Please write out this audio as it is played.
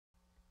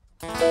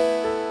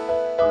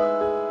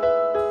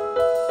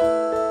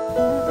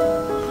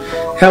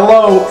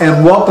Hello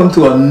and welcome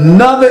to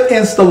another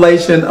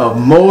installation of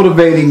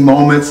Motivating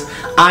Moments.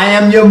 I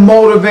am your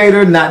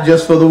motivator, not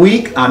just for the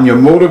week. I'm your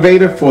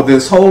motivator for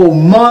this whole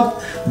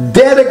month,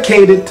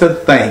 dedicated to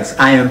thanks.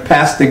 I am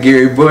Pastor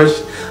Gary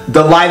Bush.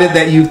 Delighted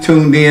that you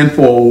tuned in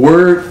for a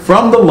word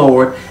from the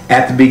Lord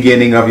at the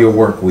beginning of your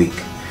work week.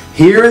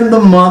 Here in the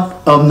month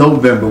of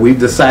November, we've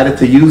decided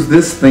to use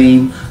this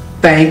theme,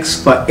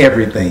 Thanks for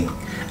Everything.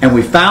 And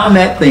we found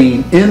that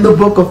theme in the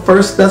book of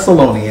 1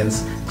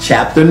 Thessalonians,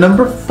 chapter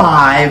number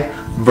 5,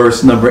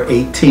 verse number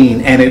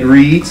 18. And it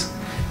reads,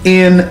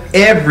 "In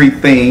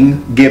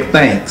everything give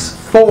thanks,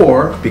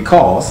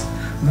 because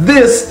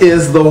this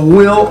is the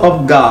will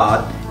of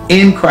God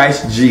in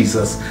Christ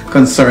Jesus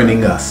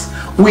concerning us."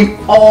 We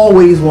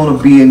always want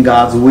to be in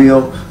God's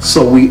will,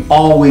 so we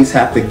always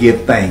have to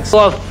give thanks.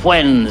 Our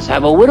friends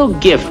have a little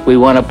gift we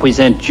want to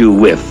present you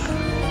with.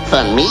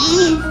 For me?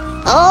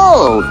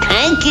 Oh,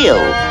 thank you.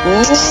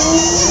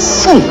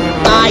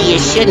 Oh, you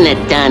shouldn't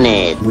have done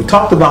it. We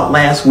talked about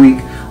last week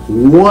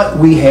what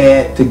we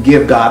had to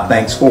give God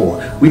thanks for.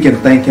 We can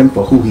thank Him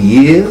for who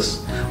He is.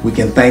 We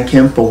can thank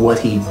Him for what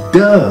He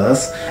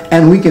does.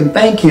 And we can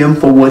thank Him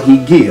for what He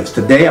gives.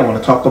 Today I want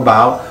to talk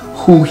about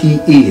who He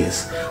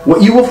is.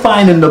 What you will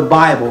find in the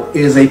Bible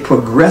is a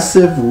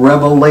progressive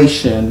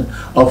revelation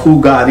of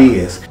who God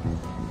is.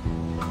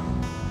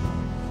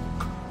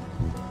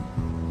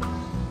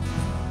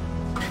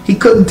 He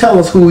couldn't tell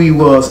us who He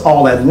was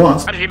all at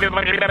once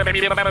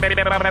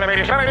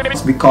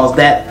because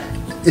that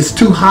is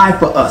too high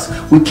for us.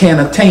 We can't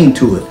attain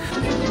to it.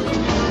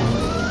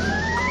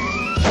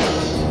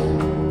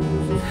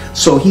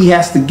 So He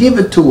has to give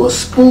it to us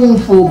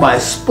spoonful by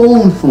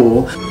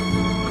spoonful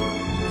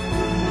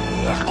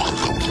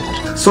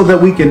so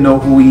that we can know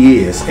who He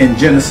is. In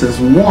Genesis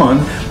 1,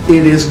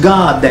 it is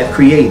God that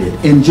created.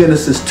 In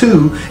Genesis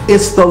 2,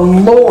 it's the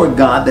Lord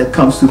God that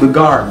comes through the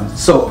garden.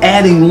 So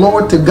adding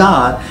Lord to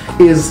God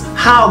is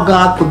how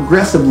God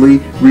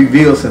progressively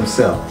reveals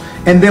Himself.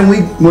 And then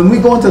when we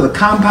go into the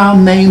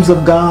compound names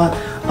of God,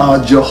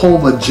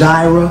 Jehovah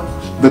Jireh,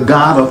 the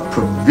God of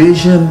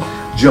provision,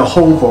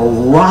 Jehovah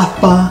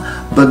Rapha,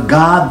 the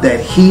God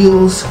that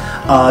heals,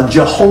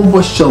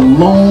 Jehovah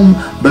Shalom,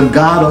 the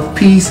God of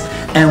peace,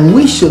 and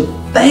we should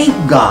thank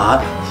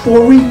God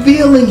for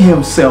revealing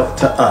Himself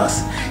to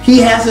us.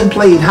 He hasn't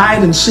played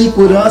hide and seek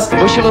with us. A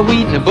bushel of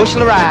wheat and a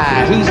bushel of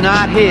rye. Who's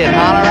not here?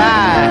 Holler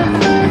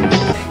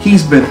right.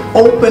 He's been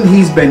open,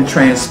 He's been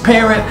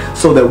transparent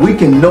so that we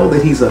can know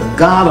that He's a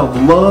God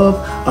of love,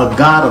 a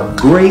God of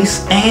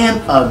grace, and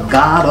a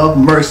God of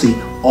mercy,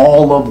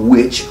 all of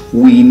which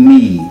we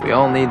need. We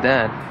all need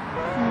that.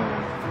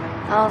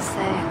 I'll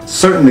say.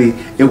 Certainly,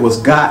 it was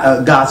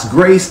God's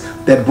grace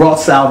that brought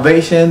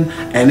salvation,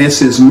 and it's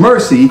His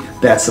mercy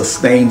that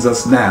sustains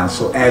us now.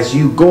 So as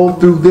you go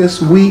through this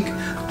week,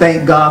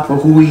 thank God for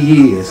who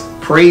He is.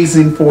 Praise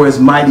Him for His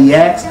mighty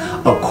acts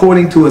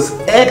according to His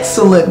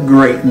excellent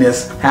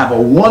greatness. Have a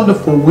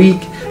wonderful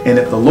week, and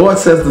if the Lord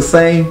says the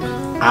same,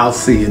 I'll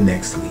see you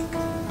next week.